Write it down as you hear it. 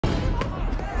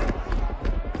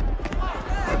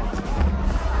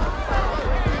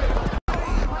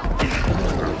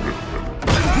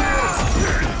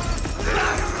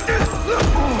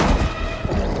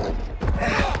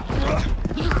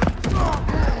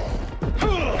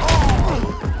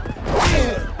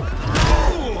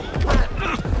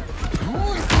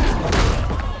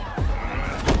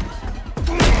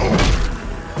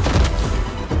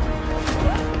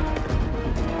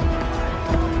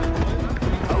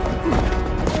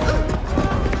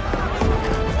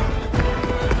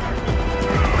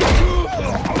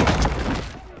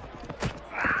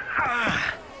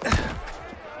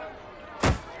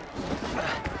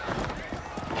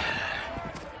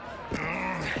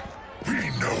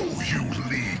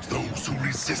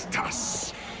resist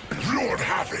us. Lord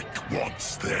Havoc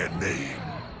wants their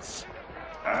names.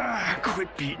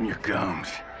 Quit beating your gums.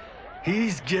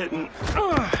 He's getting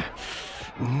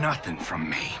nothing from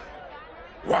me.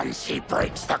 Once he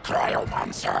breaks the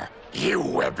cryomancer, you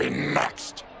will be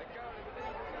next.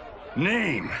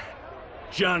 Name: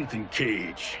 Jonathan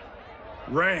Cage.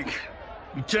 Rank: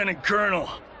 Lieutenant Colonel.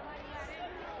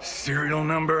 Serial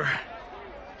number: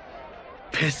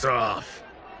 piss off.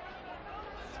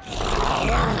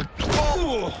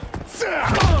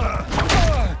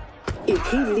 If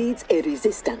he leads a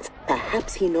resistance,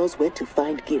 perhaps he knows where to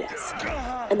find Giras.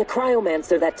 And the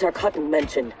cryomancer that Tarkatan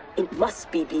mentioned, it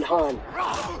must be Bihan.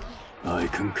 I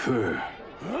concur.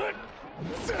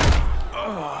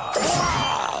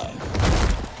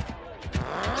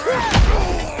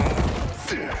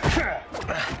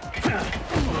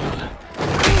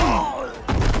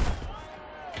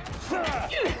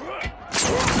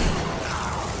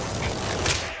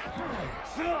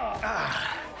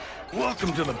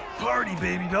 Welcome to the party,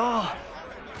 baby doll.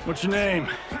 What's your name?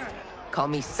 Call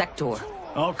me Sector.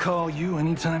 I'll call you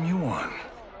anytime you want.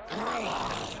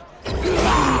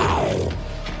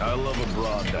 I love a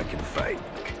broad that can fight.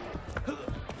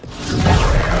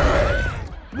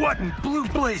 What in blue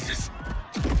blazes?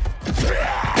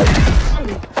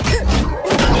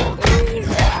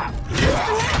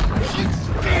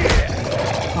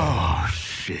 Oh,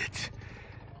 shit.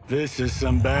 This is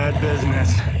some bad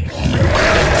business.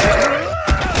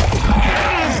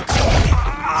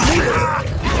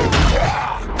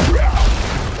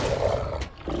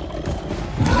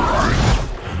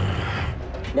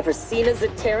 Never seen as a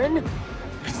Terran?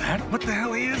 Is that what the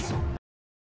hell he is?